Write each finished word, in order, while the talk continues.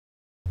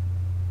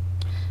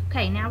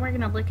Okay, now we're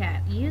going to look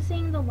at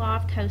using the law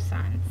of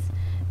cosines.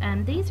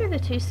 These are the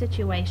two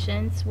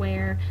situations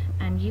where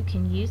you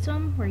can use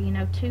them, where you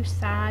know two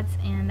sides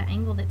and the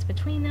angle that's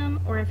between them,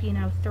 or if you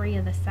know three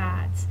of the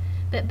sides.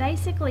 But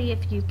basically,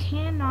 if you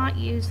cannot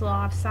use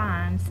law of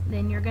sines,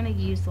 then you're going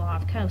to use law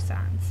of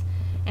cosines.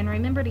 And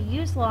remember, to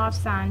use law of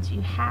sines,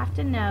 you have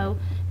to know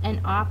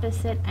an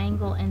opposite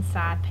angle and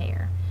side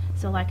pair.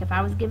 So like if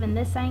I was given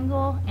this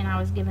angle and I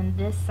was given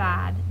this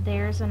side,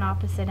 there's an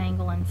opposite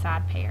angle and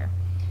side pair.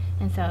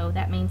 And so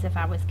that means if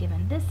I was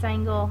given this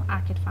angle, I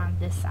could find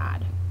this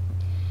side.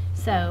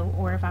 So,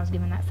 or if I was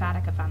given that side, I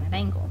could find that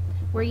angle.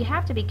 Where you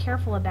have to be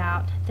careful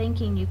about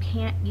thinking you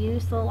can't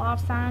use the law of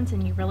sines,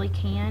 and you really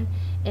can,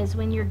 is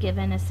when you're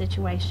given a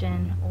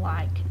situation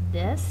like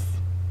this.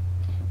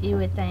 You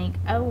would think,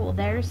 oh,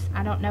 well,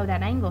 I don't know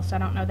that angle, so I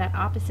don't know that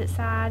opposite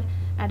side.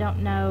 I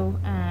don't know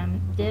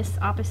this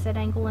opposite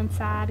angle and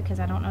side because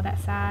I don't know that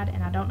side,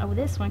 and I don't know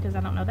this one because I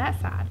don't know that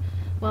side.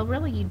 Well,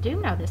 really, you do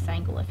know this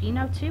angle. If you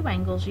know two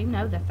angles, you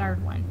know the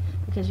third one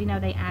because you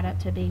know they add up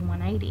to be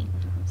 180.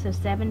 So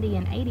 70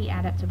 and 80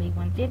 add up to be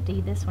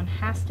 150. This one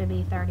has to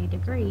be 30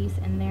 degrees,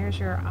 and there's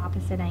your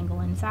opposite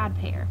angle and side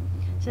pair.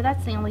 So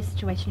that's the only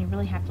situation you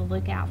really have to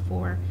look out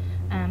for,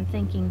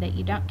 thinking that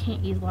you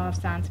can't use law of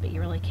sines, but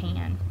you really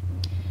can.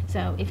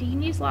 So if you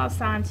can use law of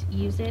sines,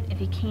 use it. If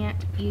you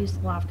can't, use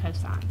law of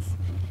cosines.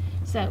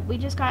 So we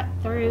just got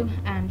through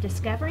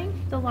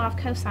discovering the law of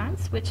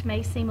cosines, which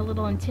may seem a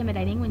little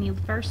intimidating when you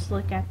first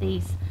look at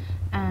these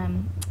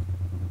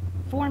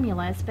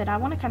formulas, but I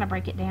want to kind of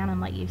break it down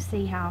and let you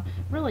see how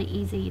really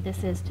easy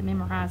this is to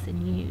memorize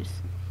and use.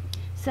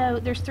 So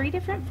there's three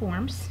different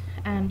forms.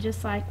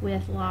 Just like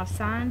with law of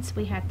sines,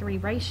 we had three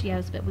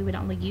ratios, but we would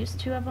only use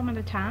two of them at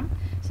a time.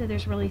 So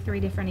there's really three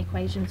different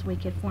equations we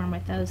could form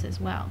with those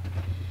as well.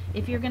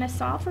 If you're going to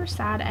solve for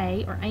side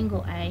A or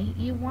angle A,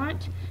 you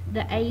want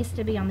the A's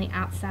to be on the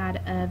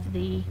outside of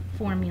the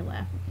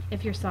formula.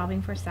 If you're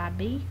solving for side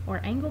B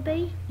or angle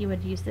B, you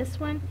would use this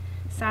one.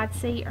 Side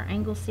C or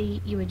angle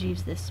C, you would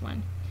use this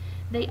one.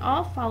 They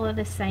all follow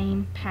the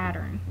same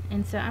pattern,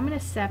 and so I'm going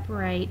to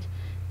separate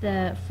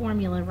the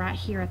formula right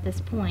here at this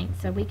point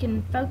so we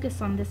can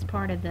focus on this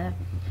part of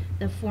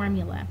the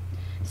formula.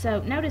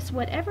 So notice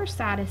whatever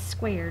side is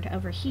squared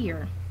over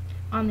here,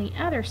 on the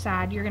other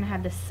side you're going to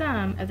have the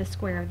sum of the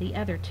square of the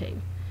other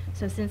two.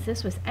 So since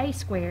this was a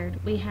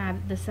squared, we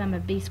have the sum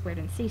of b squared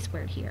and c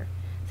squared here.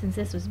 Since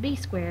this was b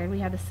squared, we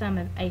have the sum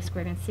of a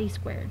squared and c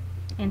squared,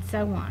 and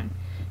so on.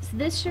 So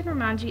this should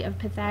remind you of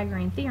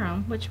Pythagorean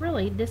theorem, which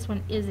really this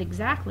one is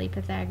exactly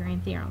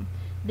Pythagorean theorem.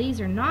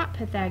 These are not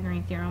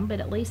Pythagorean theorem, but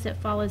at least it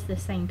follows the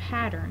same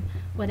pattern.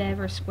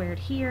 Whatever squared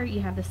here,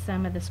 you have the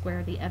sum of the square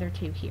of the other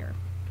two here.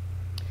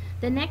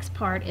 The next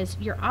part is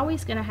you're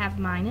always going to have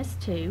minus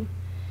 2,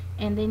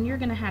 and then you're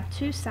going to have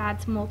two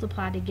sides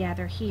multiplied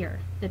together here.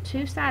 The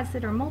two sides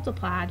that are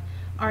multiplied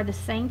are the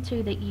same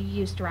two that you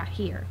used right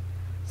here.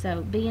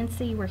 So b and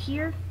c were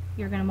here,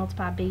 you're going to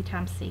multiply b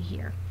times c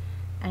here.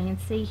 A and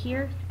c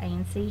here, a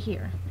and c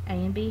here, a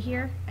and b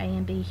here, a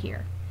and b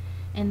here.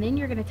 And then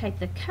you're going to take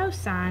the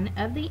cosine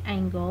of the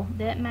angle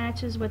that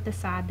matches with the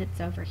side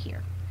that's over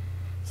here.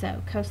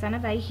 So cosine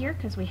of a here,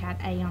 because we had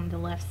a on the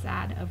left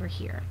side over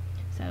here.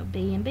 So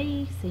b and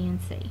b, c and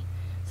c.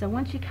 So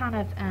once you kind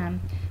of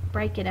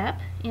break it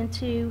up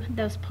into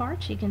those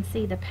parts, you can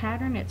see the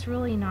pattern. It's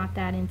really not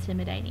that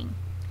intimidating.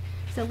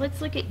 So let's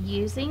look at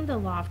using the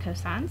law of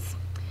cosines.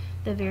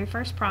 The very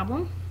first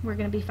problem, we're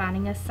going to be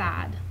finding a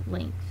side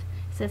length.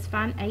 It says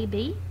find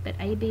AB, but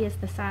AB is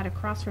the side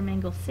across from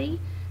angle C,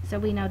 so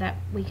we know that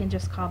we can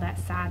just call that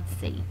side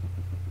C.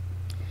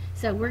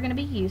 So we're going to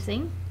be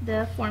using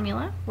the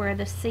formula where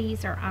the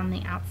C's are on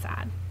the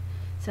outside.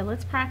 So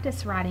let's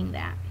practice writing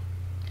that.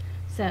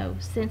 So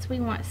since we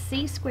want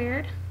c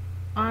squared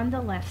on the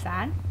left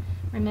side,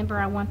 remember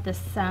I want the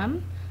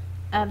sum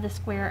of the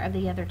square of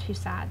the other two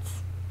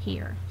sides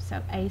here.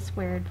 So a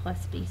squared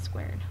plus b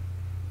squared.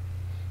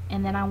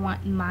 And then I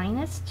want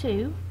minus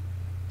 2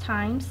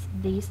 times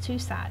these two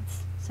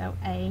sides, so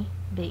a,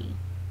 b.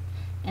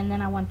 And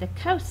then I want the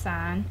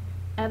cosine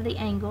of the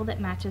angle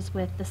that matches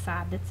with the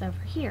side that's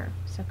over here,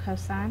 so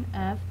cosine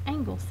of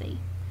angle C.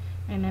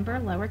 Remember,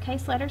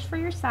 lowercase letters for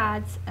your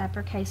sides,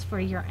 uppercase for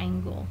your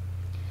angle.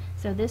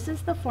 So this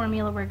is the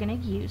formula we're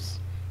going to use.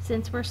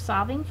 Since we're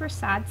solving for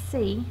side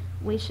C,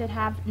 we should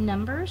have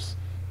numbers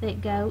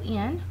that go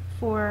in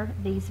for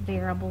these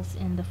variables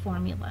in the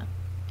formula.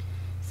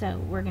 So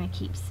we're going to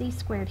keep c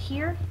squared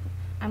here.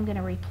 I'm going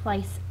to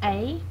replace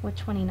a with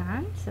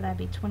 29, so that'd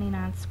be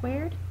 29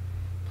 squared,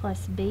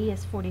 plus b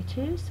is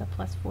 42, so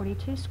plus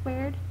 42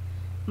 squared,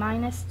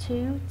 minus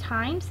 2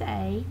 times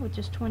a, which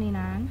is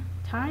 29,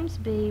 times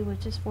b,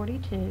 which is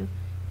 42,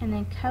 and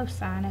then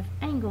cosine of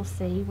angle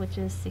C, which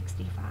is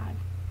 65.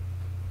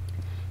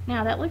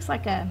 Now that looks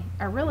like a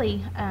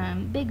really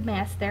big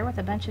mess there with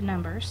a bunch of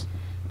numbers,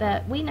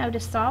 but we know to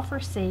solve for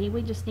C,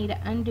 we just need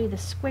to undo the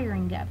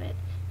squaring of it.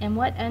 And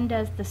what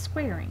undoes the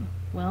squaring?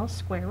 Well,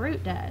 square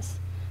root does.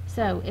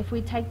 So if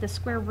we take the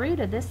square root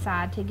of this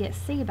side to get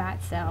C by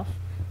itself,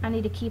 I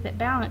need to keep it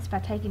balanced by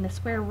taking the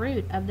square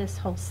root of this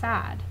whole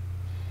side.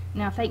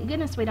 Now, thank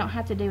goodness we don't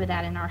have to do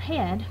that in our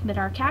head, but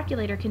our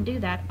calculator can do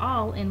that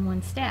all in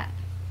one step.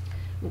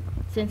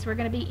 Since we're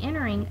going to be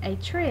entering a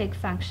trig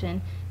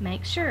function,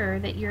 make sure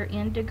that you're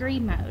in degree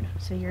mode.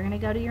 So you're going to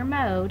go to your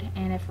mode,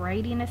 and if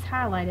radian is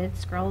highlighted,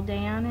 scroll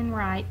down and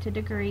right to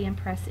degree and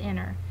press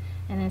enter.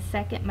 And then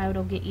second mode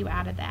will get you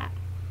out of that.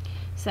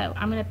 So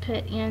I'm going to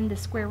put in the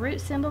square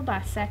root symbol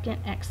by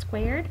second x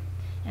squared,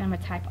 and I'm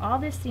going to type all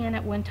this in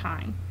at one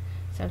time.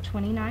 So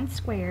 29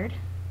 squared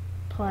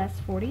plus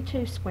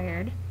 42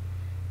 squared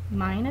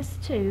minus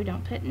 2,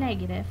 don't put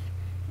negative.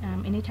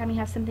 Anytime you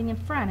have something in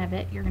front of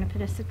it, you're going to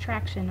put a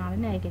subtraction, not a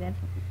negative.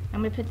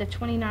 I'm going to put the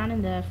 29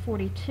 and the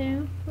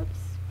 42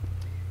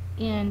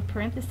 in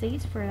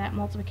parentheses for that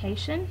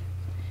multiplication,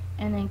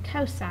 and then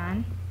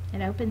cosine,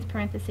 it opens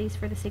parentheses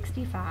for the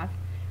 65.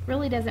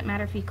 Really doesn't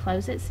matter if you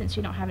close it since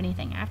you don't have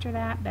anything after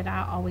that, but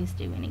I always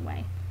do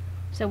anyway.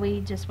 So we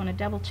just want to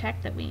double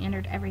check that we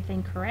entered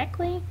everything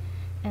correctly,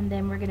 and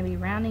then we're going to be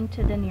rounding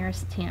to the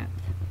nearest tenth.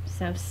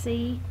 So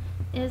C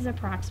is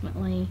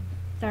approximately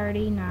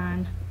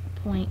 39.7.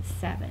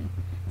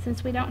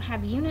 Since we don't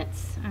have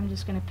units, I'm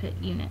just going to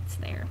put units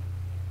there.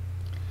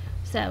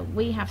 So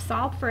we have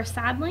solved for a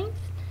side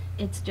length.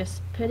 It's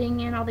just putting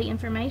in all the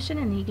information,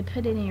 and you can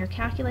put it in your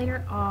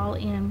calculator all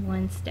in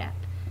one step.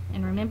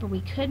 And remember,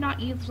 we could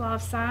not use law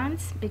of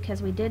sines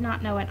because we did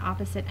not know an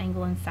opposite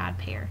angle and side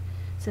pair.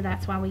 So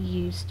that's why we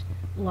used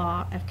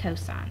law of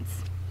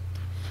cosines.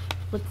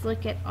 Let's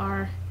look at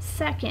our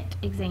second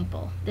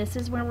example. This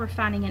is where we're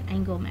finding an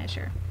angle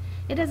measure.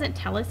 It doesn't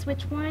tell us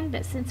which one,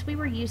 but since we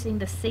were using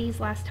the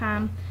C's last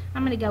time,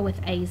 I'm going to go with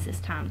A's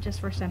this time, just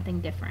for something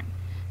different.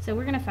 So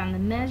we're going to find the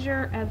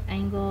measure of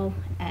angle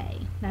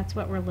A. That's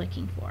what we're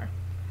looking for.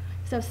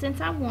 So since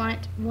I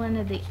want one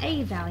of the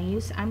A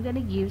values, I'm going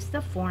to use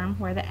the form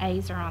where the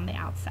A's are on the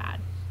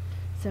outside.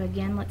 So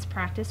again, let's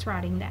practice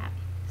writing that.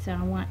 So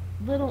I want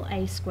little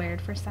a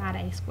squared for side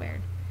A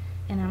squared.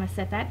 And I'm going to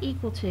set that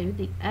equal to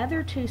the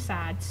other two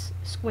sides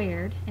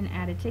squared and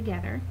added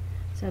together.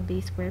 So B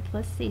squared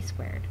plus C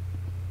squared.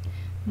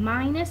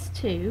 Minus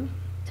 2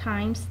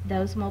 times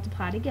those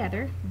multiplied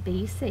together,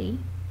 BC,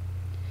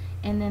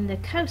 and then the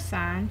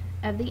cosine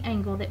of the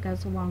angle that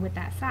goes along with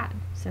that side,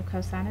 so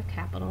cosine of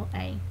capital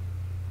A.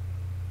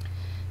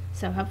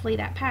 So hopefully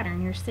that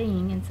pattern you're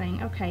seeing and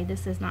saying, okay,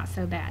 this is not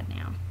so bad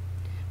now.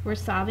 We're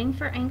solving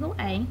for angle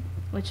A,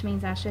 which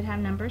means I should have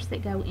numbers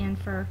that go in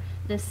for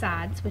the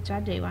sides, which I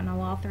do. I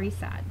know all three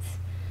sides.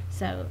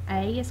 So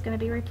A is going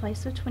to be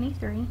replaced with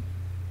 23,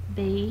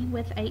 B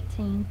with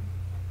 18,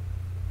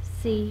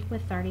 C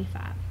with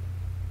 35.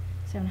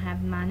 So I'm going to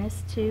have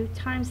minus 2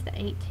 times the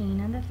 18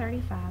 and the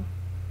 35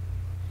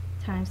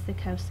 times the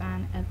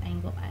cosine of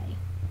angle A.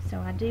 So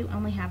I do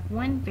only have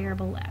one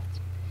variable left.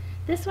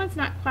 This one's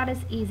not quite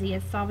as easy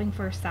as solving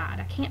for a side.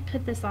 I can't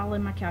put this all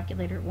in my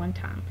calculator at one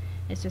time.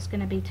 It's just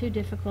going to be too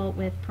difficult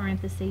with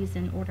parentheses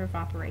and order of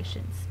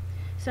operations.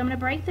 So I'm going to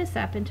break this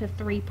up into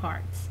 3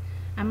 parts.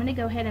 I'm going to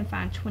go ahead and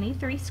find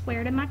 23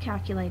 squared in my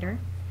calculator.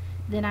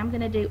 Then I'm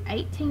going to do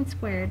 18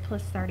 squared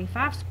plus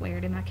 35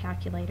 squared in my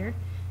calculator,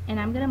 and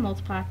I'm going to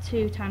multiply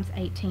 2 times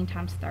 18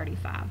 times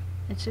 35.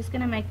 It's just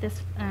going to make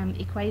this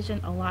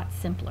equation a lot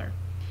simpler.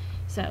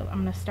 So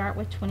I'm going to start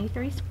with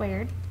 23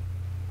 squared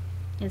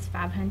is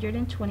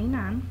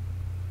 529.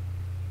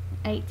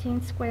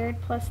 18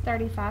 squared plus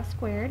 35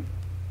 squared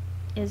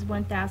is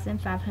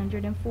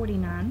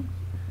 1,549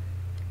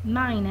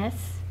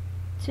 minus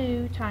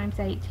 2 times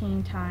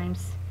 18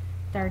 times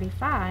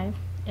 35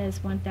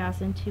 is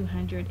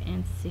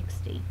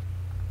 1,260.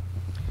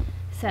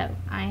 So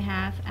I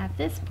have at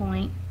this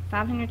point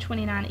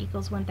 529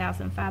 equals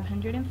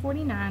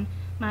 1,549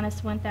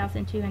 minus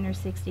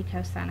 1,260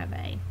 cosine of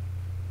A.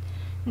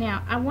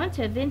 Now I want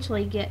to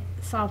eventually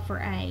solve for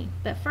A,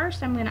 but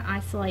first I'm going to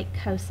isolate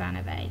cosine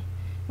of A,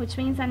 which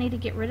means I need to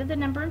get rid of the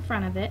number in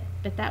front of it,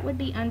 but that would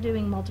be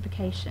undoing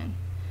multiplication.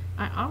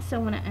 I also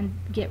want to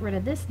get rid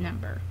of this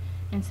number.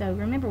 And so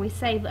remember, we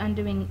saved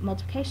undoing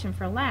multiplication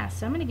for last,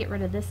 so I'm going to get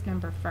rid of this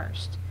number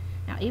first.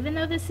 Now even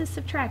though this is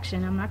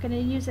subtraction, I'm not going to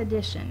use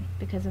addition,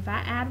 because if I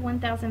add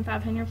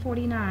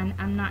 1,549,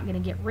 I'm not going to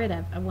get rid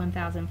of a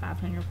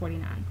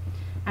 1,549.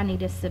 I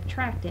need to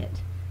subtract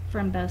it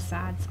from both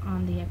sides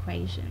on the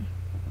equation.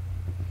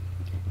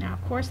 Now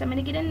of course I'm going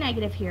to get a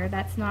negative here.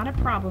 That's not a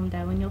problem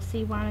though, and you'll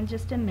see why in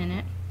just a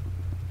minute.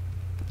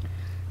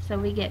 So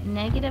we get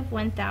negative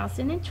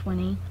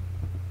 1,020.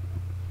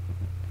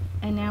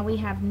 And now we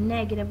have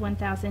negative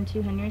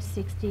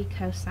 1,260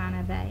 cosine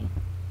of A.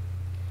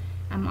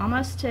 I'm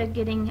almost to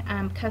getting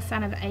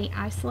cosine of A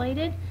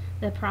isolated.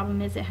 The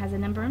problem is it has a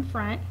number in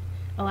front.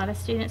 A lot of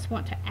students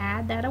want to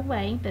add that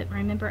away, but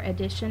remember,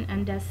 addition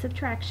undoes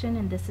subtraction,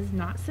 and this is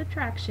not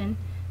subtraction,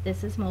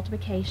 this is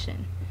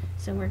multiplication.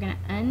 So we're going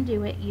to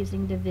undo it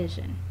using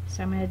division.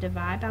 So I'm going to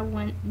divide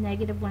by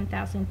negative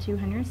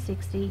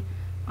 1,260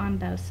 on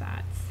both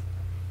sides.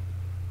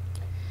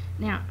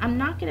 Now, I'm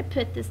not going to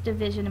put this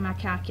division in my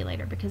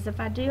calculator, because if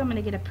I do, I'm going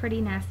to get a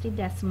pretty nasty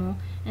decimal,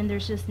 and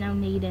there's just no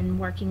need in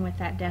working with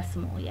that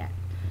decimal yet.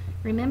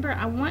 Remember,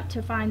 I want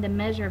to find the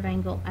measure of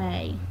angle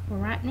A. Well,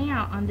 right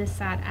now on this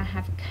side I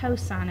have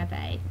cosine of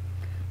A.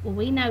 Well,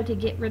 we know to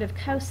get rid of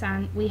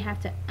cosine, we have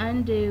to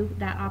undo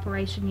that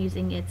operation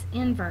using its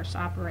inverse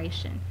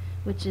operation,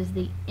 which is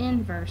the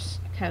inverse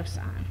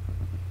cosine.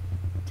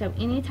 So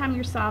anytime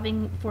you're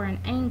solving for an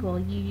angle,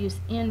 you use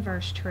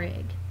inverse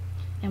trig.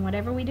 And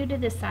whatever we do to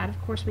this side,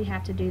 of course, we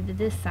have to do to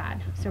this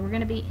side. So we're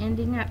going to be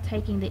ending up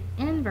taking the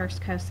inverse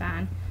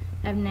cosine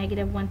of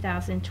negative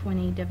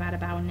 1020 divided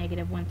by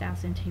negative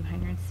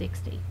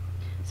 1260.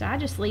 So I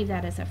just leave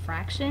that as a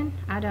fraction.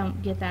 I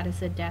don't get that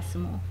as a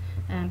decimal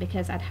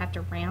because I'd have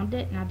to round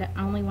it, and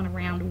I only want to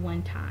round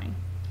one time.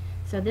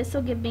 So this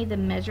will give me the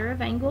measure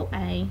of angle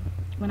A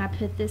when I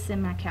put this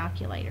in my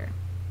calculator.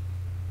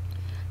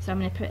 So I'm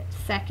going to put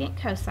second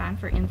cosine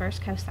for inverse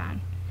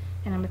cosine,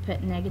 and I'm going to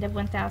put negative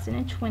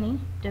 1020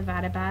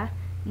 divided by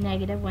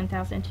negative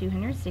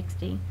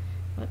 1260.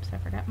 Whoops, I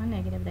forgot my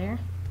negative there.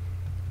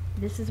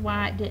 This is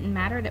why it didn't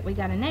matter that we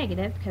got a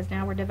negative, because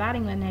now we're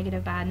dividing the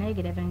negative by a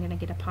negative and I'm going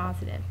to get a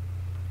positive.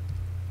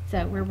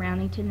 So we're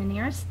rounding to the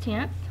nearest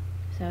tenth,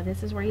 so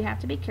this is where you have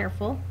to be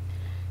careful.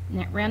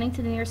 Now, rounding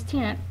to the nearest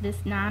tenth,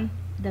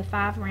 the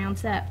 5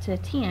 rounds up to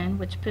 10,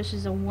 which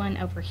pushes a 1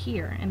 over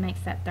here and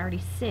makes that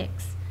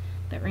 36.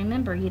 But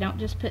remember, you don't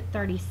just put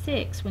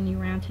 36 when you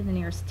round to the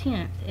nearest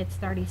tenth, it's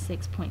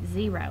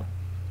 36.0.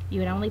 You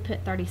would only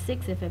put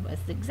 36 if it was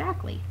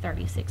exactly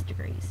 36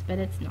 degrees, but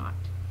it's not.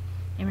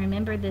 And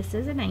remember, this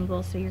is an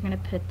angle, so you're going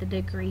to put the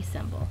degree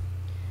symbol.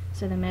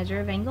 So the measure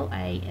of angle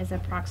A is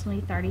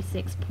approximately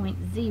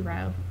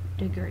 36.0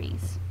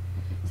 degrees.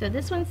 So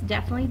this one's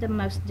definitely the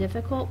most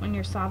difficult when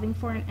you're solving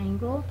for an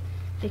angle,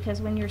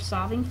 because when you're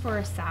solving for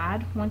a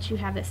side, once you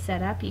have it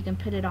set up, you can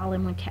put it all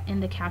in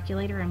the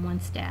calculator in one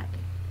step.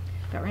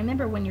 But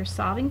remember, when you're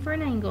solving for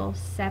an angle,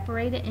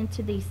 separate it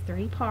into these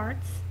 3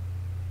 parts,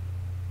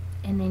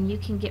 and then you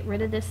can get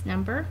rid of this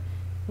number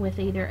with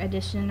either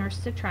addition or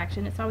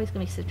subtraction. It's always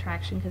going to be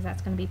subtraction because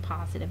that's going to be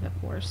positive, of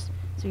course.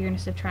 So you're going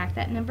to subtract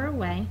that number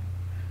away,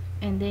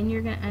 and then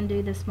you're going to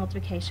undo this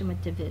multiplication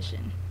with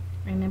division.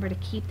 Remember to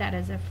keep that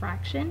as a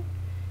fraction,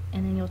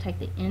 and then you'll take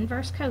the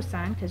inverse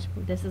cosine, because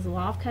this is the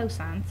law of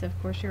cosine, so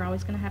of course you're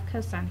always going to have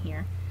cosine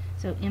here.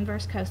 So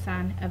inverse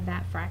cosine of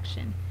that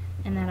fraction,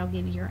 and that'll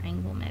give you your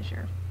angle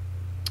measure.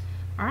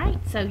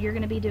 Alright, so you're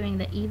going to be doing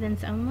the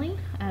evens only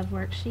of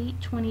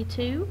worksheet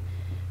 22.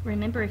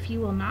 Remember, if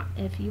you will not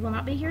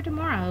be here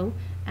tomorrow,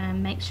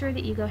 make sure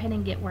that you go ahead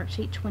and get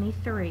worksheet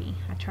 23.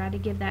 I tried to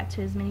give that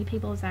to as many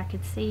people as I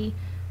could see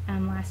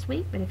last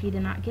week, but if you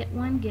did not get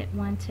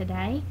one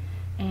today,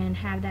 and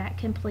have that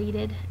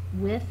completed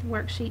with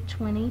worksheet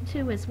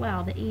 22 as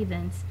well, the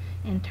evens,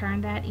 and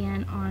turn that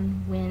in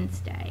on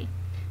Wednesday.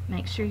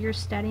 Make sure you're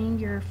studying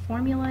your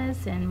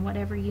formulas and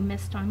whatever you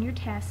missed on your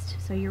test,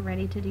 so you're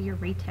ready to do your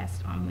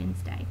retest on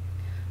Wednesday.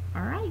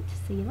 Alright,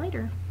 see you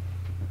later.